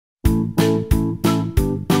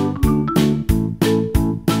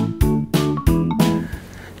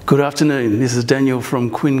Good afternoon, this is Daniel from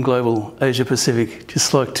Quinn Global Asia Pacific.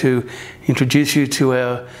 Just like to introduce you to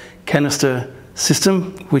our canister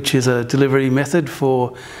system, which is a delivery method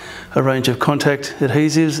for a range of contact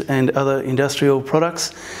adhesives and other industrial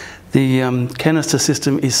products. The canister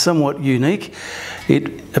system is somewhat unique.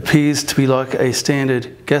 It appears to be like a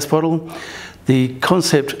standard gas bottle. The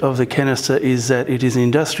concept of the canister is that it is an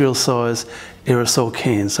industrial size aerosol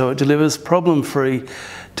can, so it delivers problem-free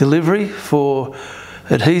delivery for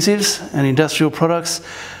adhesives and industrial products,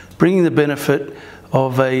 bringing the benefit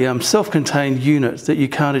of a self-contained unit that you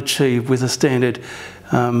can't achieve with a standard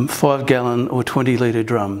 5-gallon or 20-litre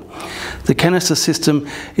drum. The canister system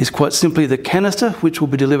is quite simply the canister, which will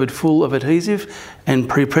be delivered full of adhesive and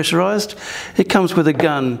pre-pressurised. It comes with a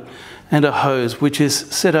gun and a hose, which is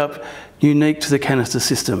set up unique to the canister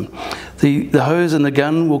system. The hose and the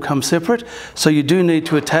gun will come separate, so you do need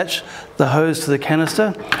to attach the hose to the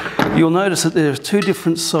canister. You'll notice that there's two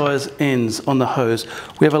different size ends on the hose.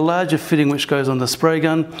 We have a larger fitting which goes on the spray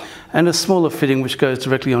gun and a smaller fitting which goes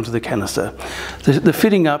directly onto the canister. The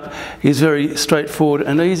fitting up is very straightforward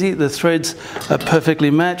and easy. The threads are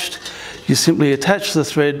perfectly matched. You simply attach the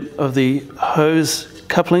thread of the hose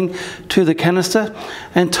coupling to the canister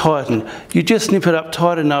and tighten. You just snip it up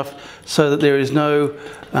tight enough so that there is no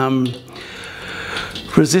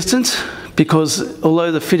resistance, because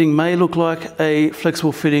although the fitting may look like a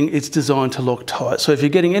flexible fitting, it's designed to lock tight. So if you're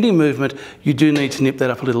getting any movement, you do need to nip that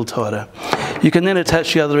up a little tighter. You can then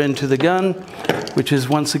attach the other end to the gun, which is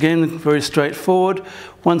once again very straightforward.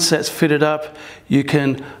 Once that's fitted up, you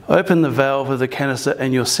can open the valve of the canister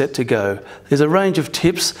and you're set to go. There's a range of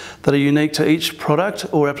tips that are unique to each product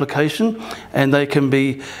or application, and they can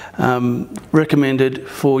be recommended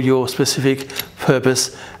for your specific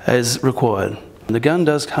purpose as required. The gun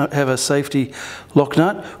does have a safety lock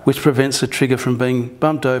nut which prevents the trigger from being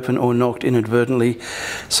bumped open or knocked inadvertently.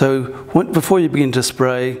 So before you begin to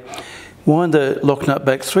spray, wind the lock nut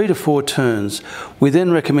back 3 to 4 turns. We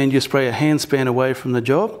then recommend you spray a hand span away from the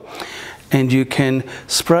job, and you can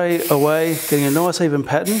spray away, getting a nice even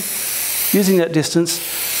pattern. Using that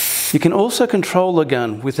distance, you can also control the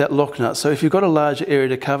gun with that lock nut. So if you've got a larger area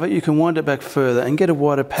to cover, you can wind it back further and get a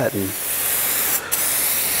wider pattern.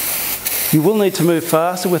 You will need to move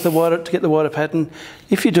faster with to get the wider pattern.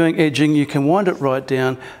 If you're doing edging, you can wind it right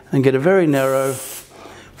down and get a very narrow,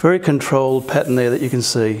 very controlled pattern there that you can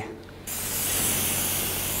see.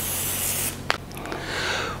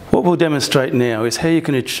 What we'll demonstrate now is how you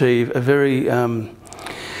can achieve a very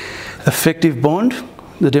effective bond.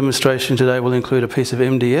 The demonstration today will include a piece of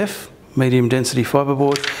MDF, medium density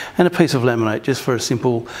fibreboard, and a piece of laminate, just for a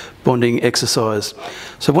simple bonding exercise.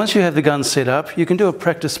 So once you have the gun set up, you can do a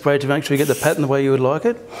practice spray to make sure you get the pattern the way you would like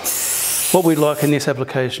it. What we'd like in this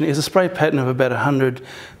application is a spray pattern of about 100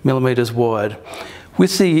 millimetres wide.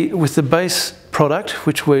 With the base product,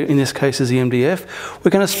 which in this case is the MDF,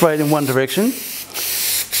 we're going to spray it in one direction,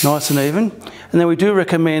 nice and even, and then we do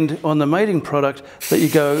recommend on the mating product that you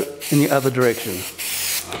go in the other direction.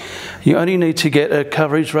 You only need to get a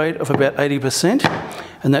coverage rate of about 80%,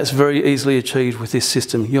 and that's very easily achieved with this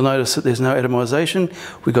system. You'll notice that there's no atomization.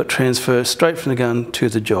 We've got transfer straight from the gun to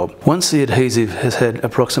the job. Once the adhesive has had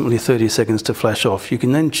approximately 30 seconds to flash off, you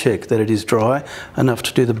can then check that it is dry enough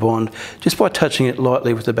to do the bond just by touching it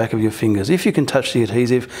lightly with the back of your fingers. If you can touch the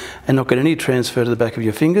adhesive and not get any transfer to the back of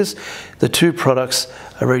your fingers, the two products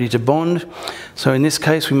are ready to bond. So in this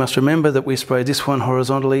case, we must remember that we sprayed this one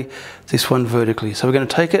horizontally, this one vertically. So we're going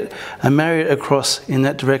to take it and marry it across in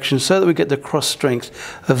that direction so that we get the cross strength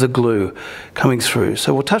of the glue coming through.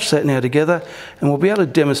 So we'll touch that now together, and we'll be able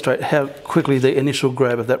to demonstrate how quickly the initial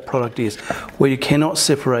grab of that product is, where you cannot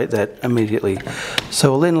separate that immediately.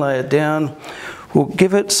 So we'll then lay it down. We'll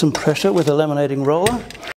give it some pressure with a laminating roller.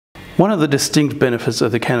 One of the distinct benefits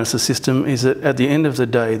of the canister system is that at the end of the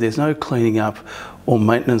day, there's no cleaning up or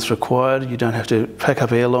maintenance required. You don't have to pack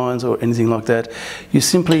up airlines or anything like that. You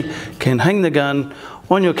simply can hang the gun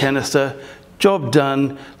on your canister, job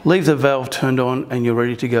done, leave the valve turned on, and you're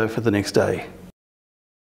ready to go for the next day.